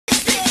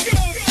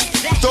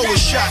Throw a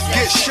shot,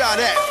 get shot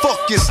at.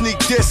 Fuck your sneak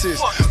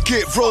disses.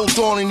 Get rolled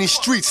on in these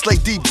streets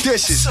like deep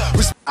dishes.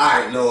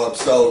 Alright, Norbes,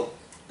 so,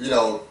 you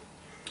know,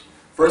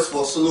 first of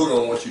all, salute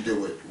on what you did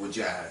with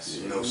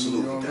Jaz. You know,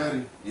 salute with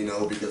that. You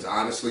know, because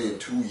honestly, in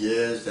 2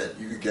 years, that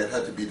you could get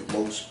her to be the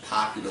most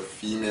popular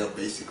female,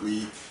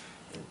 basically,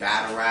 in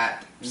battle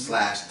rap /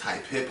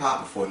 type hip hop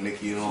before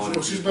Nicki and all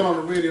that. She's been on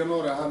the radio and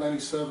all that, Hot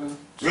 97.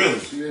 Really?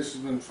 She's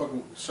been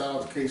fucking. Shout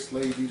out to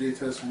K-Slade, DJ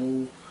Test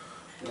Move.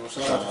 You know,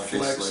 shout out to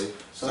Flex.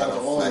 Shout out to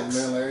all of them,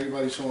 man. Like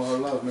everybody showing her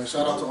love, man.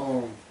 Shout out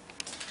to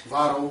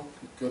Vado,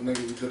 good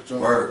nigga. We did a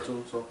joint with her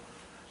too. So.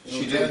 You know,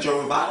 She did a joint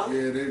with Vado?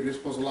 Yeah, they're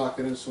supposed to lock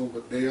it in soon,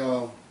 but they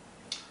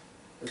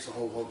it's a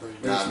whole thing.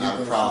 Not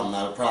a problem,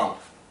 not a problem.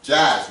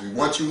 Jaz, we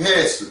want you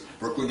here,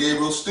 Brooklyn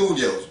Gabriel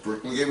Studios,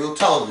 Brooklyn Gabriel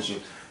Television.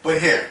 But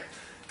here,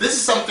 this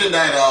is something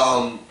that,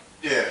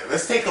 yeah,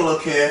 let's take a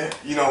look here.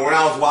 You know, when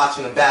I was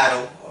watching the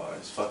battle,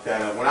 just fuck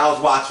that up. When I was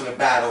watching the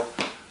battle,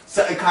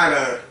 something kind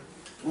of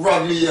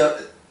rubbed me up,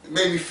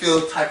 made me feel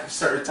a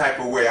certain type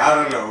of way. I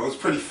don't know. It was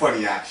pretty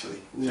funny,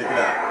 actually. Check it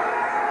out.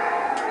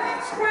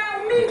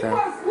 Crown me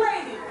first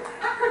lady.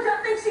 How could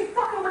y'all think she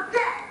fucking with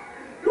that?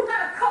 You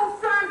got a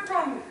co-sign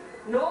from me,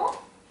 no?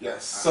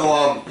 Yes.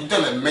 So, you've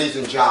done an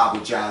amazing job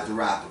with Jaz The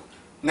Rapper.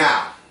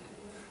 Now,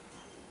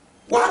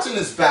 watching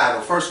this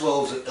battle, first of all,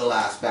 it was an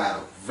ill-ass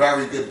battle.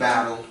 Very good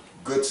battle,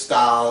 good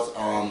styles,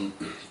 and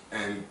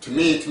to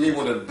me,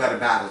 one of the better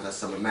battles at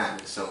Summer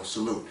Madness, so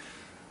salute.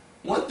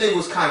 One thing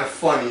was kind of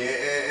funny,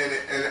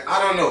 and I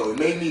don't know, it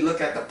made me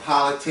look at the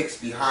politics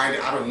behind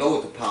it. I don't know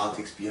what the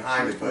politics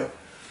behind it, but,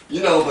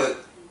 you know,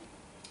 but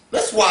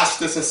let's watch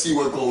this and see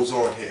what goes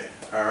on here,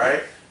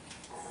 alright?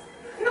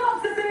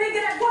 Norbes is the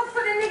nigga that works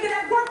for the nigga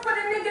that works for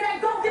the nigga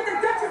that don't get the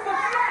Duchess for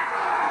flat.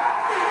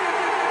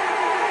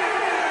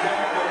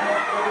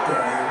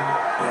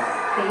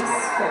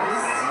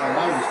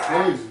 That was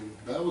crazy.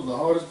 That was the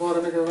hardest part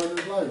of nigga around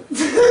his life.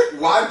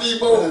 Why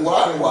Debo?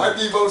 Why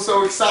Debo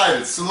so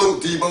excited?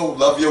 Salute Debo,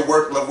 love your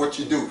work, love what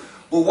you do.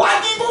 But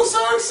why Debo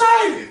so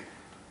excited?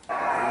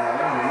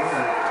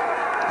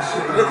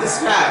 Look at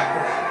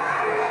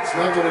Smack.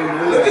 Smack don't even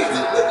believe it.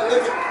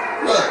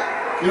 Look.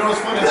 You know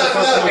what's funny? Look,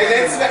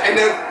 and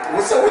then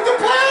what's up with the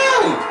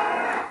pound?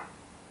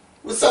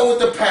 What's up with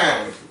the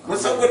pound?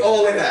 What's up with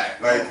all of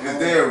that? Like, is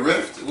there a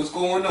rift? What's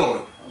going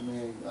on? I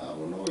mean, I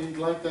don't know. He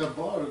liked that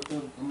bar.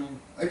 I mean,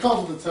 it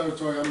comes with the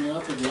territory. I mean,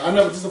 I'll take it.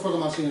 This is the first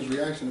time I've seen his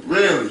reaction.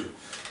 Really?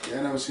 Yeah,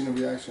 I never seen a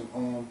reaction.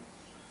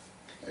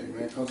 Hey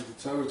man, it comes with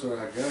the territory,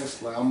 I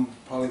guess. Like, I'm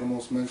probably the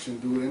most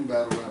mentioned dude in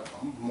battle rap.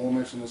 I'm more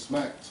mentioned than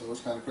Smack, so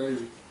it's kind of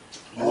crazy.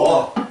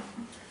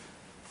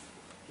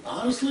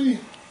 Honestly,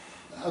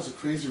 that was a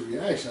crazy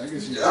reaction. I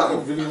guess he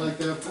really like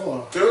that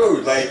bar.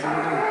 Dude, like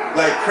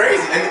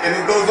crazy, and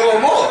it goes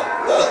on more.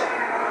 Look.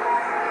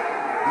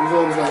 He was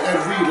always like, Ed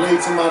Reed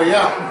laid somebody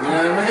out. You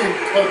know what I mean?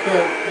 Fuck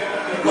that.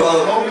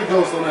 Well, Holy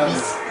Ghost on that.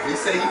 He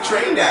said he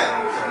trained at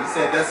him. He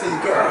said that's his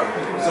girl.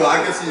 So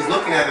I guess he's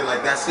looking at it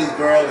like that's his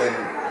girl and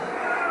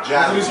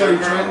Jaz. Did he say he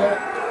trained that?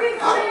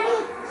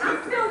 I'm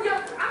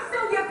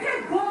still your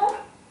pit bull.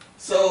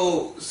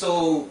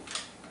 So,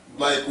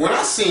 like when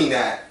I seen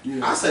that,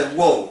 I said,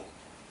 whoa.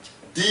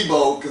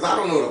 Debo, because I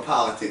don't know the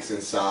politics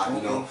inside,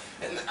 you know,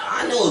 and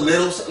I know a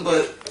little something,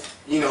 but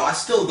you know, I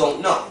still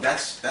don't know.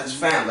 That's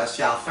family, that's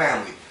y'all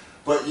family.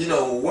 But you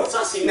know, once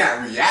I seen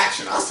that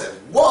reaction, I said,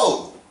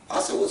 whoa!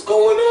 I said, what's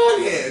going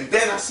on here? And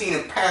then I seen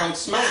him pound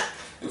Smack,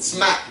 and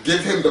Smack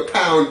give him the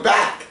pound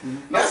back,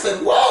 and I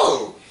said,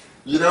 whoa!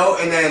 You know,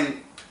 and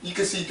then you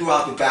can see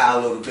throughout the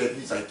battle a little bit,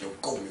 he's like, yo,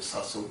 go Miss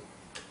Hustle.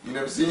 You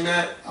never seen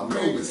that? I mean,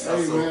 hey, man, so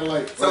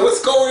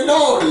what's going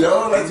on,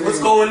 yo? What's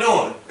going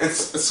on? And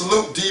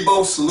salute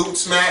Debo, salute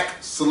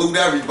Smack, salute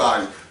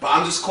everybody. But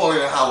I'm just calling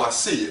it how I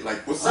see it.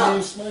 Like, what's up? I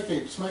mean,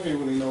 Smack ain't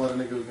really know what a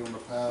nigga was giving him a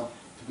pound.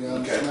 To be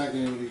honest,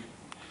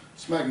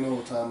 Smack know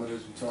what time it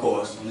is. Of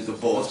course, he's the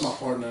boss. That's my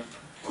partner.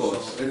 Of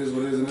course. So it is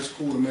what it is, and it's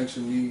cool to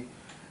mention me.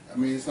 I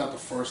mean, it's not the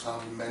first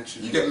time he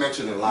mentioned. You get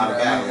mentioned in a lot of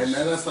battles.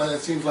 And that's like,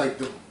 it seems like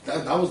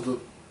that was the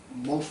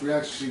most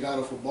reaction she got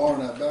off a bar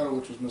in that battle,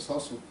 which was Miss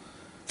Hustle.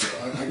 So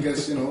I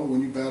guess, you know,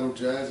 when you battle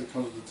Jaz, it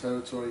comes with the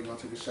territory, you're going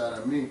to take a shot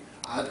at me.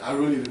 I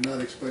really did not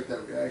expect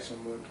that reaction,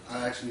 but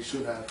I actually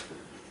should have.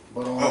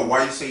 But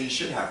why you say you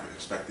should have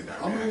expected that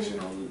reaction?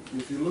 I mean, you know,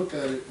 if you look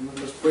at it,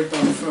 let's break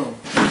down the film.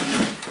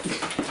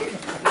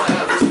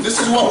 This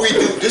is what we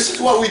do. This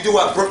is what we do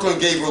at Brooklyn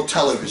Gabriel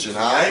Television,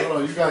 all right?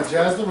 Hold on, you got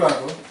Jaz The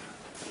Rapper.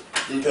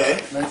 Okay.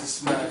 Next to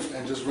Smack,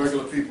 and just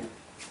regular people.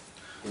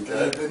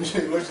 Okay. And then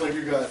it looks like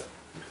you got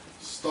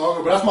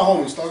Stargirl, but that's my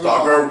homie.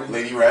 Stargirl,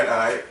 Lady Red, all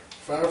right.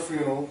 Farrah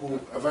Funeral, who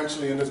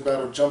eventually in this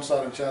battle jumps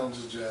out and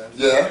challenges Jaz.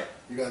 Yeah.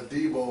 You got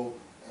Debo,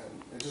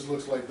 and it just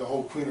looks like the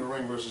whole Queen of the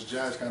Ring versus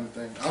Jaz kind of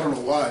thing. I don't know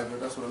why, but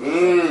that's what it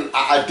looks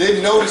like. I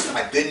did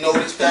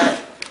notice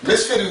that.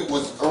 Misfit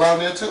was around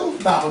there too?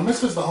 Nah, but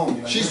Misfit's the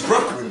homie. Like, she's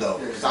Brooklyn though.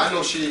 Yeah. I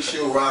know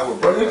she'll ride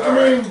with Brooklyn. Brooklyn.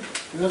 I mean,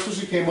 that's what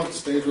she came up the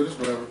stage with,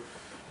 whatever.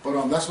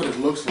 But that's what it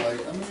looks like.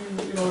 I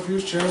mean, you know, if you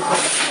was cheering for it,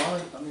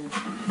 fine. I mean,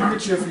 you could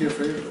cheer for your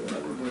favorite or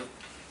whatever, but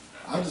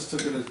I just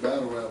took it as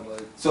battle rap,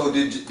 like. So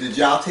did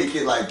y'all take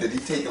it like? Did he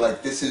take it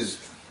like this is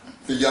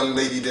the young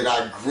lady that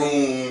I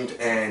groomed,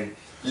 and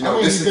you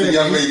know this is the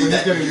young lady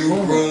that you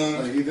groomed?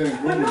 Like, he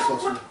didn't groom Miss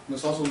Hustle.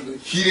 Miss Hustle.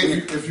 He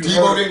didn't. If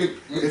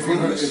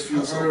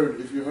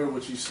you heard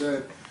what she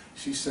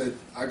said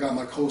I got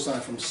my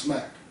cosign from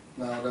Smack.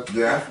 Now that's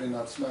definitely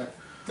not Smack.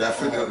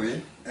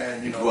 Definitely.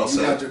 And you know, well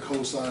you got your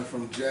cosign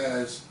from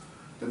Jaz,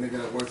 the nigga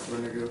that worked for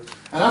the nigga.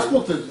 And I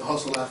spoke to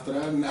Hustle after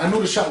that, and I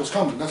knew the shot was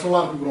coming. That's what a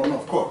lot of people don't know.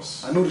 Of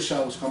course. I knew the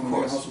shot was coming. Me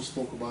and Hustle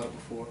spoke about it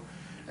before.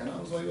 And I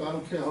was like, yo, I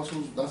don't care.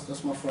 Hustle's,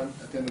 that's my friend.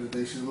 At the end of the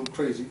day, she's a little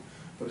crazy,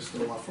 but it's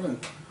still my friend.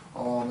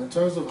 In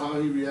terms of how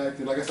he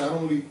reacted, like I said, I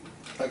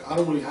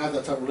don't really have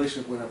that type of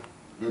relationship with him.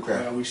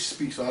 Okay. We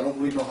speak, so I don't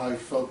really know how he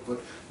felt,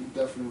 but he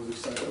definitely was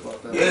excited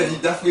about that. Yeah, he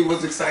definitely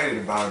was excited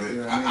about it.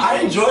 Yeah,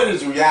 I enjoyed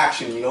his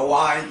reaction. You know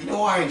why? You know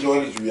why I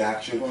enjoyed his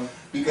reaction?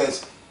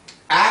 Because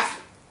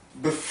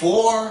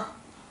before,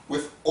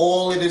 with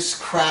all of this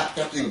crap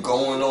that's been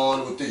going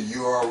on with the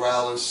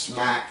URL and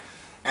Smack,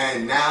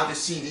 and now to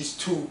see these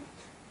two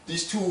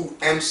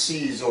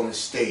MCs on the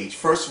stage.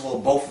 First of all,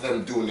 both of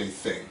them doing their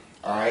thing.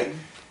 All right.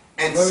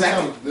 And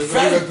second, there's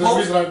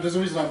a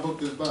reason I booked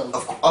this battle.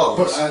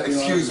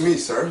 Excuse me,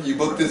 sir. You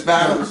booked this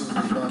battle? This is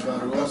my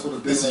battle. Also,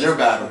 this is your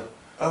battle.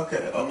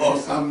 Okay.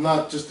 Awesome. I'm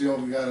not just the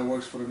only guy that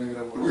works for the nigga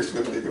that works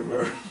for the nigga,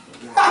 bro.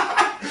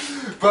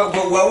 But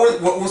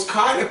what was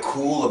kind of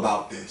cool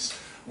about this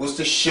was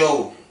to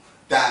show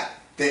that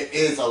there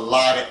is a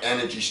lot of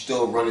energy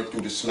still running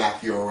through the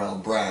Smack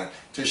URL brand,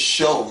 to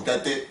show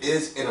that there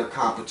is inner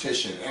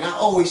competition. And I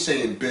always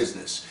say in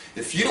business,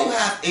 if you don't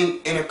have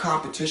inner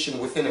competition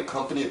within a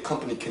company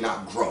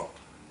cannot grow.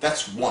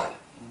 That's one.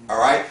 All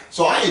right.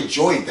 So I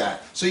enjoyed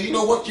that. So you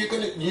know what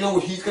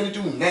he's gonna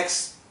do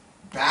next?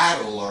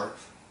 Battler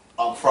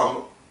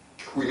from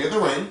Queen of the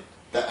Ring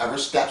that ever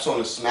steps on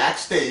a Smack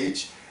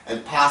stage,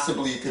 and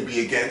possibly it could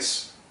be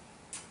against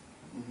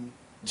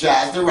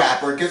Jaz the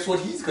Rapper. Guess what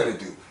he's gonna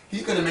do?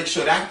 He's gonna make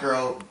sure that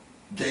girl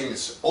game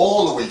is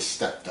all the way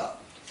stepped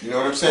up. You know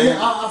what I'm saying?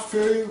 I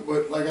feel you,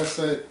 but like I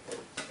said,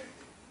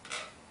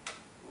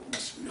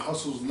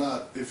 Hustle's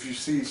not. If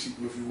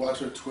you watch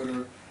her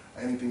Twitter,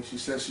 anything she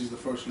says, she's the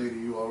first lady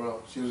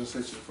URL. She doesn't say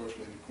she's the first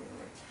lady Queen,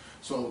 right?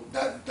 So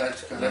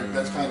that's kind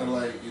of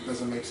like, it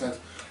doesn't make sense.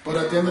 But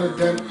at the end of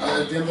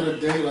the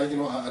day, like, you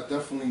know, I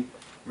definitely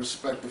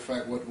respect the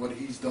fact what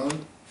he's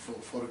done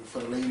for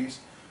the ladies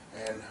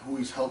and who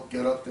he's helped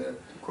get up there.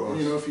 Of course.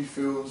 And, you know, if he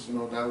feels, you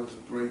know, that was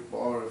a great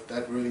bar, if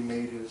that really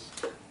made his,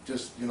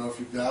 just, you know, if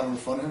you got in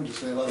front of him, just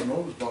say a lot of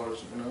Norbes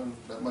bars, you know, and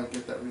that might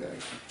get that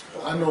reaction.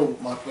 I know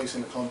my place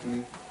in the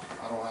company.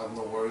 I don't have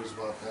no worries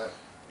about that.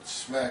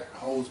 Smack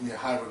holds me in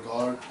high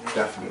regard. You know?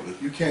 Definitely.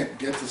 You can't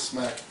get to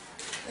Smack.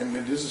 And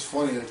this is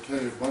funny, I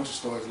tell you a bunch of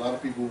stories. A lot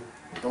of people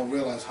don't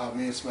realize how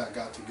me and Smack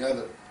got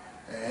together,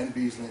 and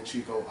Beasley and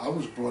Chico. I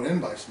was brought in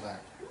by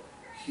Smack.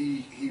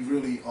 He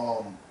really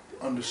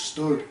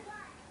understood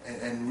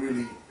and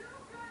really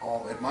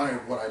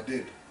admired what I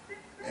did,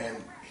 and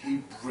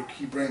he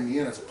brought me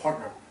in as a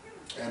partner.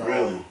 And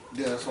really?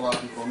 Yeah, that's what a lot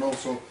of people don't know.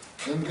 So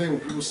the other thing, when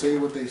people say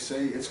what they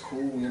say, it's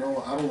cool. You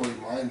know, I don't really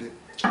mind it.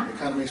 It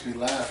kind of makes me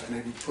laugh, and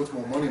it puts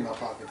more money in my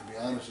pocket, to be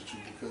honest with you,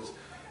 because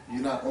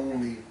you're not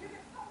only,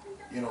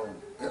 you know,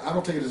 I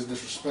don't take it as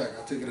disrespect.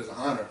 I take it as an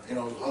honor. You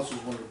know,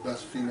 Hustle's one of the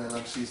best female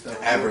MCs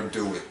that ever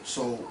do it.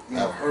 So, you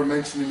know, her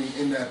mentioning me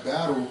in that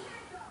battle,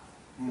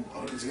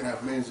 it's gonna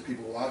have millions of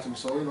people watching.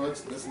 So, you know,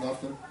 that's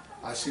nothing.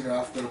 I seen her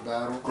after the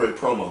battle. Great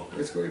promo.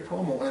 It's great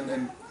promo,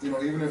 and you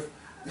know, even if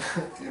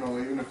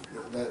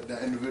that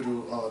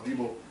individual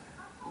Debo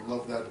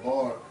loved that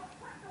bar,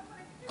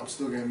 I'm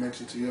still getting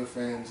mentioned to your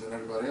fans and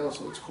everybody else,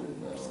 so it's cool,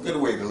 man. It's a good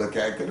way to look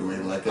at it. Good way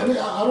to look at it. I mean,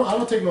 I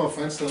don't take no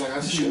offense to it. Like,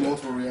 I see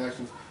multiple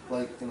reactions,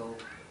 like, you know.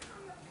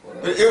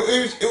 But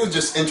it was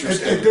just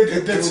interesting.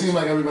 It did seem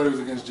like everybody was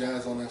against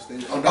Jaz on that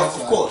stage. On that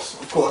of course.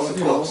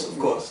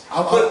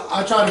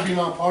 I try to be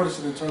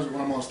nonpartisan in terms of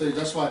when I'm on stage.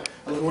 That's why.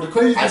 Well, the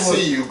crazy thing I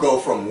see you go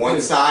from one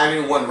side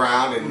in one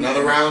round, and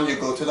another round you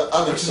go to the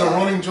other side. It's a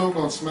running joke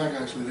on Smack,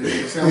 actually.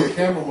 They say I'm a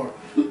camera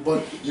whore,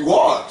 but you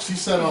are. She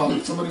said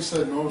somebody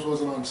said Norbes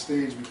wasn't on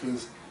stage with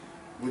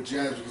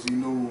Jaz because he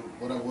knew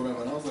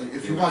whatever. And I was like,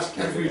 if you watch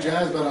every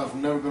Jaz battle, I've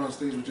never been on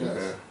stage with Jaz.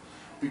 Yeah.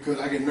 Because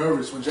I get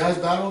nervous. When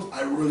Jaz battles,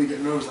 I really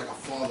get nervous like a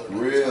father.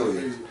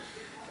 Really? Crazy.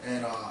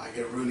 And I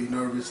get really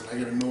nervous and I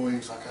get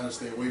annoying, so I kind of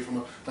stay away from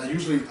her. Like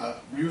usually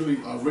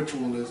a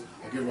ritual is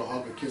I give her a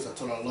hug, a kiss, I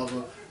tell her I love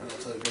her, and I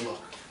tell her good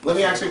luck. Let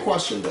me ask you a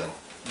question then.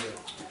 Yeah.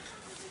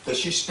 Does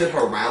she spit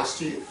her rounds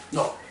to you?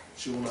 No,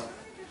 she will not.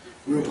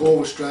 We'll go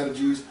over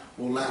strategies,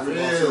 we'll laugh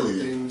about certain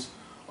things.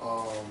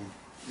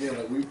 Yeah,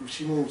 like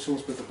she won't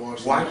spit the bar.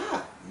 Why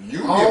not?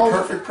 You'd be a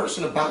perfect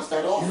person to bounce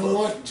that off. You know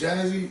what?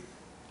 Jazzy,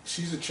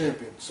 she's a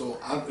champion. So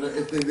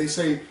if they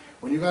say,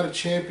 when you got a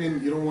champion,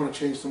 you don't want to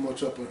change so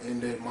much up in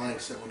their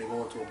mindset when they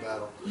go into a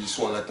battle. You just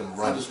want to let them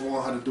run. I just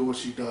want her to do what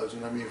she does. You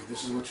know what I mean? If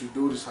this is what you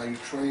do, this is how you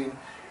train,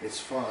 it's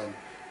fine.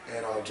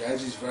 And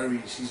Jazzy's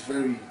she's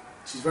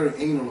very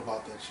anal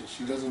about that shit.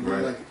 She doesn't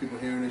really like the people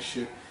hearing this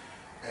shit.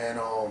 And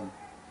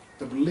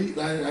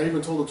I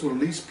even told her to the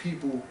least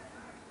people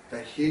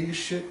that hear your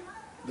shit,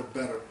 the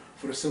better.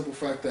 For the simple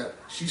fact that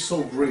she's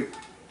so great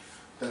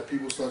that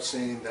people start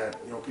saying that,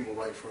 you know, people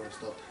write for her and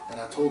stuff.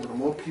 And I told her the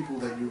more people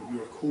that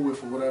you're cool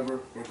with or whatever,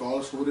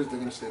 regardless of who it is, they're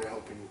gonna stay there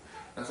helping you.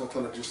 That's what I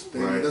tell her. Just stay.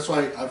 Right. That's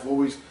why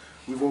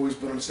we've always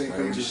been on the same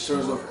page in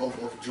terms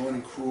of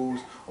joining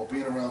crews or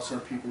being around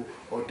certain people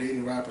or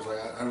dating rappers. Like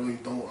I really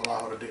don't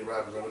allow her to date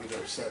rappers. I really get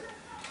upset.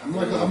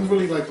 I'm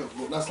really like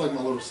that's like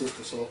my little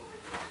sister. So,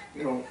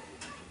 you know,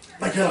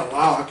 I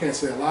can't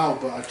say allow,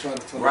 but I try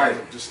to tell her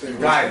like, just stay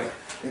away.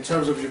 In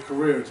terms of your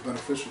career, it's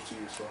beneficial to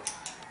you. So,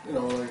 you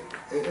know, like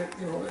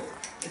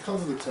it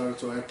comes with the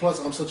territory. And plus,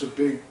 I'm such a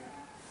big.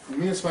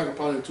 Me and Smack are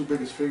probably the two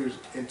biggest figures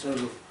in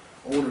terms of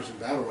owners in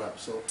battle rap.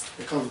 So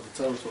it comes with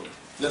the territory.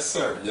 Yes,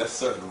 sir. Yes,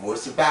 sir. The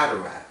voice of battle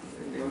rap.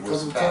 You know, it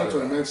comes with the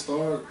territory, man.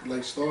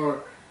 Star,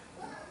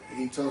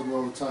 he tells me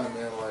all the time,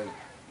 man. Like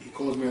he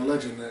calls me a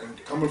legend,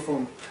 and coming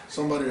from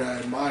somebody that I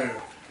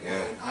admire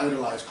and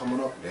idolize, coming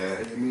up,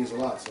 it means a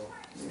lot. So.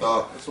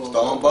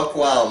 Star and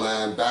Buckwild,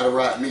 man. Battle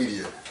rap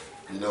media.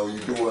 You know, you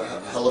do a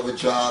hell of a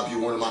job.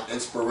 You're one of my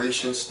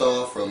inspirations,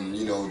 Star, from,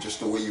 you know, just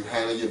the way you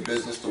handle your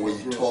business, the way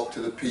you talk to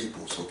the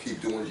people. So keep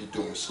doing what you're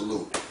doing.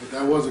 Salute. But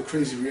that was a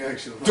crazy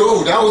reaction.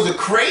 Dude, that was a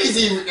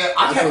crazy...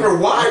 I kept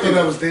rewinding. I thought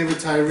that was David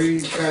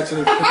Tyree catching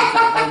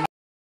a